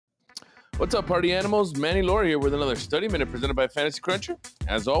What's up, party animals? Manny Laura here with another study minute presented by Fantasy Cruncher.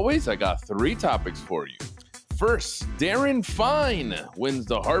 As always, I got 3 topics for you. First, Darren Fine wins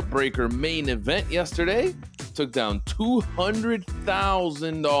the Heartbreaker main event yesterday. Took down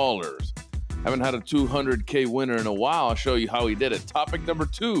 $200,000. Haven't had a 200K winner in a while. I'll show you how he did it. Topic number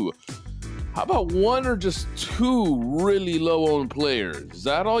 2. How about 1 or just 2 really low-owned players? Is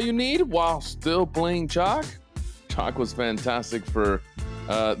that all you need while still playing Chalk? Chalk was fantastic for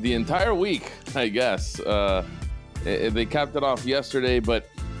the entire week, I guess. They capped it off yesterday, but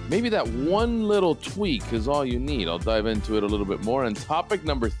maybe that one little tweak is all you need. I'll dive into it a little bit more. And topic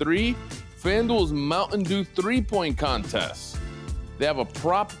number 3, FanDuel's Mountain Dew 3-point contest. They have a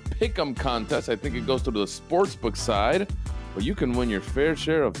prop pick'em contest. I think it goes to the sportsbook side, but you can win your fair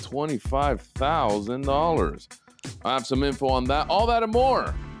share of $25,000. I have some info on that, all that and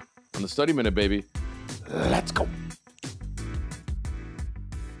more on the Study Minute, baby. Let's go.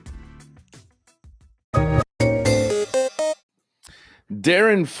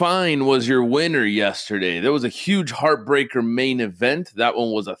 Darren Fine was your winner yesterday. There was a huge heartbreaker main event. That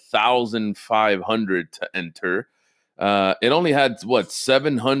one was $1,500 to enter. It only had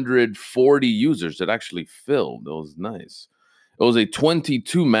 740 users that actually filled. It was nice. It was a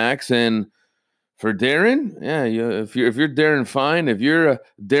 22 max, and for Darren, if you're Darren Fine, if you're a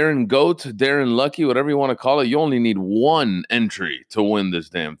Darren Goat, Darren Lucky, whatever you want to call it, you only need 1 entry to win this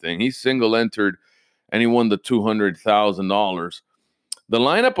damn thing. He single entered, and he won the $200,000. The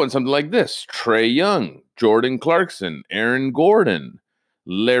lineup went something like this: Trae Young, Jordan Clarkson, Aaron Gordon,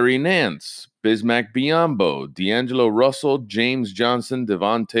 Larry Nance, Bismack Biyombo, D'Angelo Russell, James Johnson,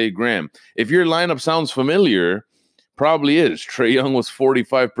 Devontae Graham. If your lineup sounds familiar, probably is. Trae Young was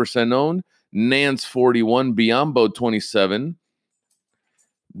 45% owned, Nance 41, Biyombo 27,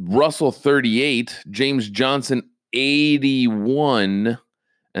 Russell 38, James Johnson 81,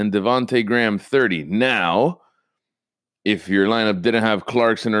 and Devontae Graham 30. Now, if your lineup didn't have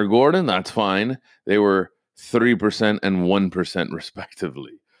Clarkson or Gordon, that's fine. They were 3% and 1%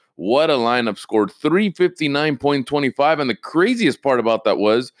 respectively. What a lineup. Scored 359.25, and the craziest part about that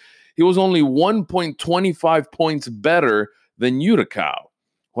was he was only 1.25 points better than Utica.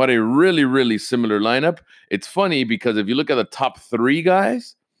 What a really, really similar lineup. It's funny because if you look at the top 3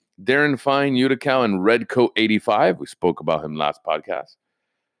 guys, Darren Fine, Utica, and Redcoat 85, we spoke about him last podcast,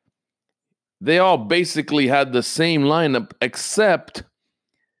 they all basically had the same lineup except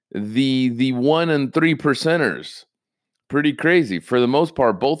the 1 and 3 percenters. Pretty crazy. For the most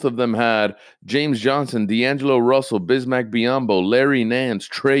part, both of them had James Johnson, D'Angelo Russell, Bismack Biyombo, Larry Nance,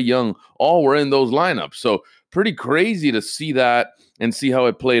 Trae Young, all were in those lineups. So pretty crazy to see that and see how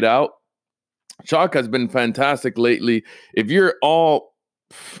it played out. Chalk has been fantastic lately. If you're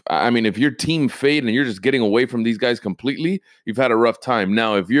team fade and you're just getting away from these guys completely, you've had a rough time.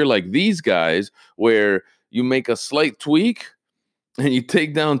 Now, if you're like these guys where you make a slight tweak and you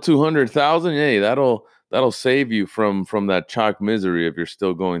take down 200,000, hey, that'll save you from that Chalk misery if you're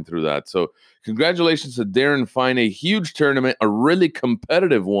still going through that. So congratulations to Darren Fine, a huge tournament, a really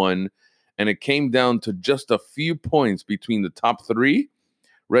competitive one, and it came down to just a few points between the top 3.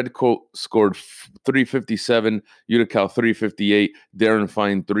 Redcoat scored 357, Utica 358, Darren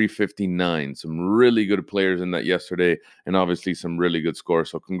Fine 359. Some really good players in that yesterday, and obviously some really good scores.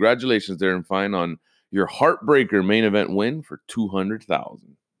 So congratulations, Darren Fine, on your heartbreaker main event win for $200,000.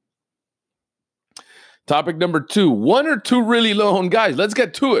 Topic number 2, 1 or 2 really low-owned guys. Let's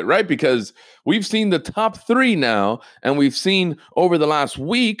get to it, right? Because we've seen the top 3 now, and we've seen over the last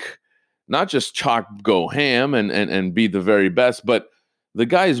week, not just Chalk go ham and be the very best, but the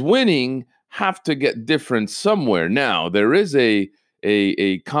guys winning have to get different somewhere. Now, there is a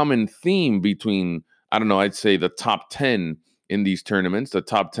common theme between, I don't know, I'd say the top 10 in these tournaments, the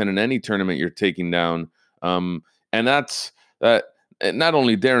top 10 in any tournament you're taking down. And that's not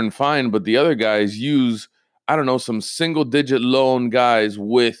only Darren Fine, but the other guys use, I don't know, some single-digit loan guys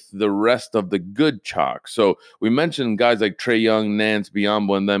with the rest of the good Chalk. So we mentioned guys like Trae Young, Nance,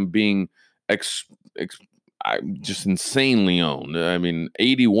 Biyombo, and them being just insanely owned. I mean,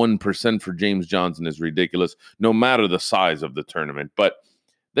 81% for James Johnson is ridiculous, no matter the size of the tournament. But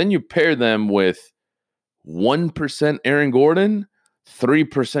then you pair them with 1% Aaron Gordon,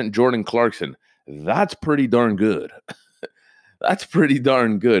 3% Jordan Clarkson. That's pretty darn good. That's pretty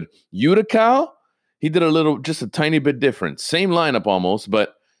darn good. Utica, he did just a tiny bit different. Same lineup almost,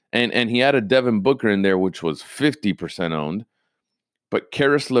 but and he had a Devin Booker in there, which was 50% owned. But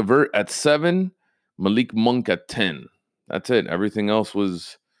Karis LeVert at 7, Malik Monk at 10. That's it. Everything else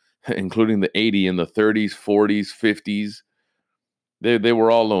was, including the 80 in the 30s, 40s, 50s. They were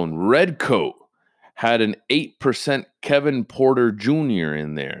all owned. Redcoat had an 8% Kevin Porter Jr.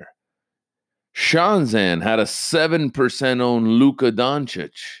 in there. Shanzan had a 7% owned Luka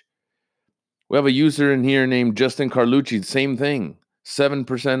Doncic. We have a user in here named Justin Carlucci, same thing,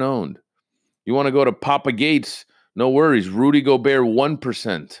 7% owned. You want to go to Papa Gates, no worries. Rudy Gobert,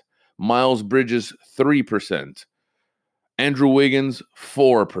 1%. Miles Bridges, 3%. Andrew Wiggins,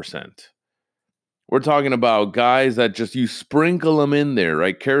 4%. We're talking about guys that just you sprinkle them in there,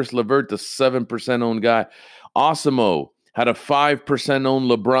 right? Karis LeVert, the 7% owned guy. Osimo had a 5% owned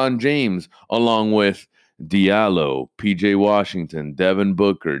LeBron James, along with Diallo, PJ Washington, Devin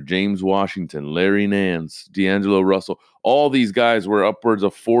Booker, James Washington, Larry Nance, D'Angelo Russell. All these guys were upwards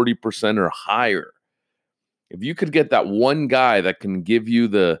of 40% or higher. If you could get that one guy that can give you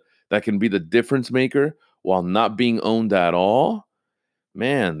that can be the difference maker while not being owned at all,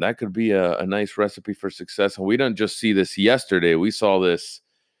 man, that could be a nice recipe for success. And we didn't just see this yesterday. We saw this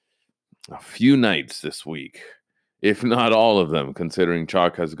a few nights this week, if not all of them, considering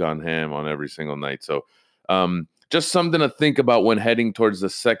Chalk has gone ham on every single night. So just something to think about when heading towards the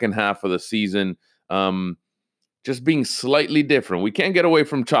second half of the season. Just being slightly different. We can't get away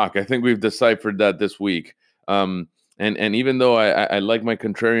from Chalk. I think we've deciphered that this week. And even though I like my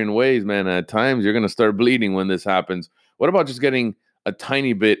contrarian ways, man, at times you're going to start bleeding when this happens. What about just getting a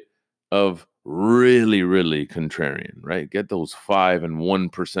tiny bit of really, really contrarian, right? Get those 5 and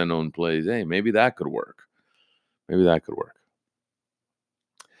 1% owned plays. Hey, maybe that could work. Maybe that could work.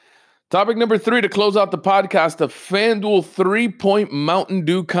 Topic number 3 to close out the podcast, the FanDuel 3-point Mountain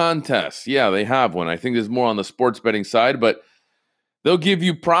Dew contest. Yeah, they have one. I think there's more on the sports betting side, but they'll give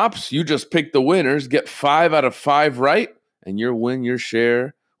you props. You just pick the winners, get 5 out of 5 right, and you'll win your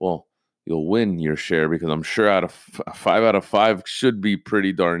share. Well, you'll win your share because I'm sure 5 out of 5 should be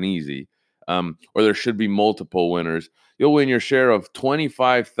pretty darn easy. Or there should be multiple winners. You'll win your share of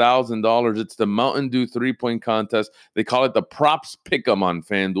 $25,000. It's the Mountain Dew 3-point contest. They call it the Props Pick'em on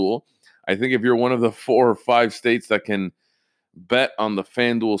FanDuel. I think if you're one of the 4 or 5 states that can bet on the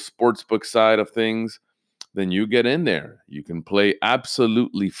FanDuel sportsbook side of things, then you get in there. You can play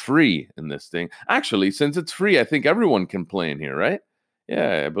absolutely free in this thing. Actually, since it's free, I think everyone can play in here, right?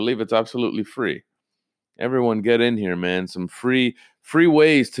 Yeah, I believe it's absolutely free. Everyone get in here, man. Some free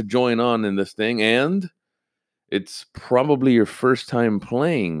ways to join on in this thing. And it's probably your first time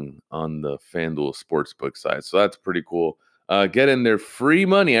playing on the FanDuel Sportsbook side. So that's pretty cool. Get in there. Free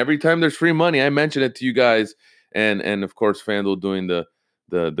money. Every time there's free money, I mention it to you guys. And of course, FanDuel doing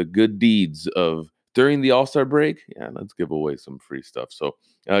the good deeds of during the All-Star break. Yeah, let's give away some free stuff. So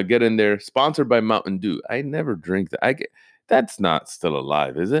get in there. Sponsored by Mountain Dew. I never drink that. That's not still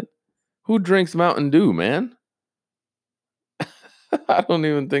alive, is it? Who drinks Mountain Dew, man? I don't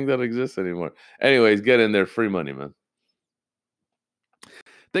even think that exists anymore. Anyways, get in there. Free money, man.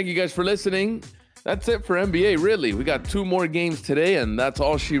 Thank you guys for listening. That's it for NBA, really. We got 2 more games today, and that's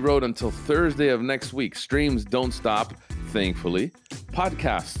all she wrote until Thursday of next week. Streams don't stop, thankfully.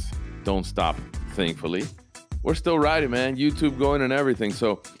 Podcasts don't stop, thankfully. We're still riding, man. YouTube going and everything.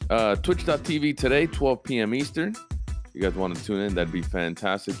 So twitch.tv today, 12 p.m. Eastern. You guys want to tune in, that'd be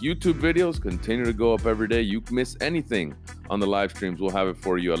fantastic. YouTube videos continue to go up every day. You miss anything on the live streams, we'll have it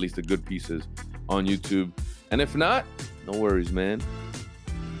for you, at least the good pieces on YouTube. And if not, no worries, man.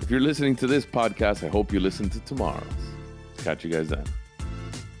 If you're listening to this podcast, I hope you listen to tomorrow's. Catch you guys then.